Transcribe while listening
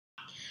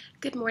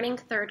Good morning,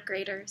 third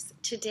graders.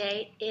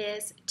 Today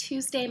is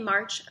Tuesday,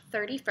 March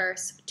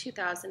 31st,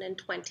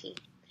 2020.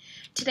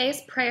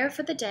 Today's prayer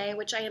for the day,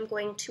 which I am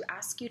going to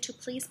ask you to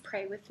please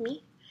pray with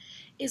me,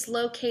 is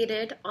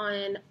located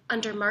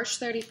under March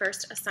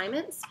 31st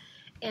assignments,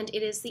 and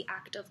it is the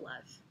act of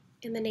love.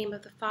 In the name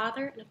of the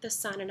Father, and of the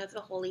Son, and of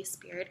the Holy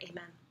Spirit,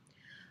 amen.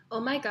 Oh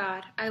my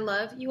God, I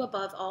love you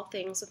above all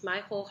things with my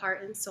whole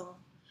heart and soul,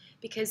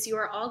 because you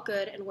are all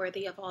good and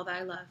worthy of all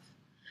thy love.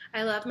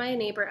 I love my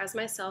neighbor as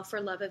myself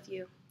for love of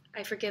you.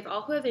 I forgive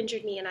all who have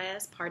injured me, and I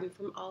ask pardon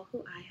from all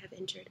who I have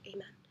injured.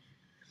 Amen.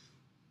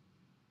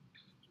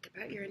 Think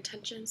about your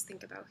intentions.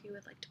 Think about who you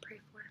would like to pray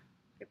for.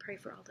 I pray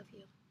for all of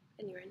you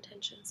and your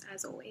intentions,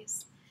 as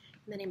always.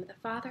 In the name of the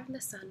Father, and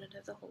the Son, and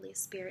of the Holy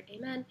Spirit.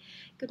 Amen.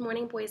 Good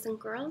morning, boys and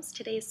girls.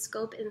 Today's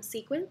scope and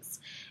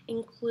sequence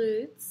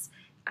includes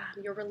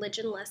your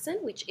religion lesson,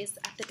 which is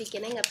at the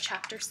beginning of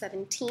chapter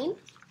 17.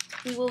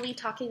 We will be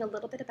talking a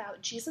little bit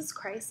about Jesus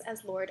Christ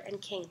as Lord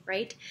and King,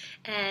 right?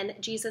 And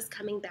Jesus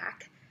coming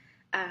back,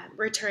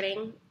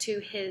 returning to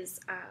his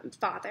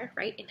Father,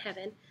 right, in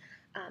heaven,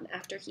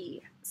 after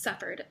he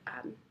suffered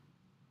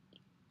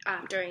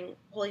during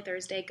Holy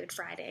Thursday, Good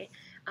Friday,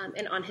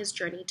 and on his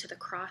journey to the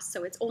cross.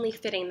 So it's only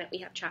fitting that we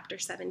have chapter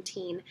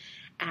 17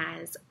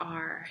 as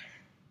our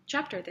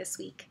chapter this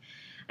week.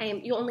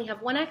 You only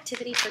have one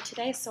activity for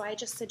today, so I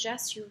just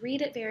suggest you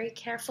read it very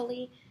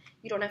carefully.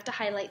 You don't have to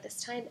highlight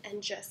this time,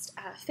 and just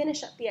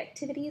finish up the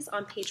activities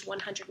on page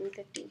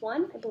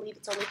 151. I believe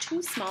it's only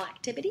 2 small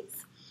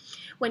activities.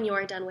 When you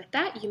are done with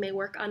that, you may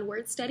work on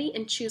word study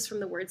and choose from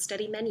the word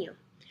study menu.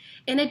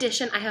 In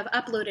addition, I have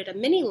uploaded a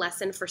mini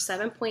lesson for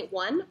 7.1,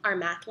 our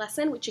math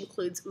lesson, which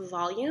includes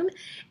volume,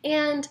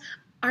 and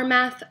our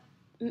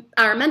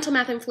mental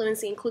math and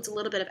fluency includes a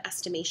little bit of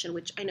estimation,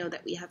 which I know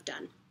that we have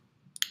done.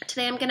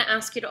 Today I'm going to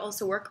ask you to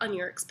also work on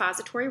your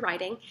expository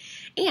writing,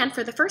 and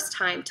for the first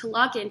time to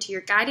log into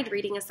your guided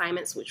reading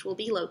assignments, which will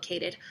be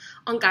located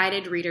on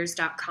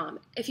guidedreaders.com.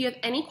 If you have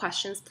any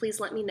questions,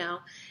 please let me know,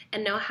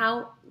 and know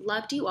how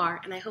loved you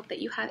are, and I hope that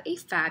you have a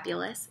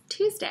fabulous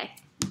Tuesday.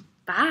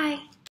 Bye!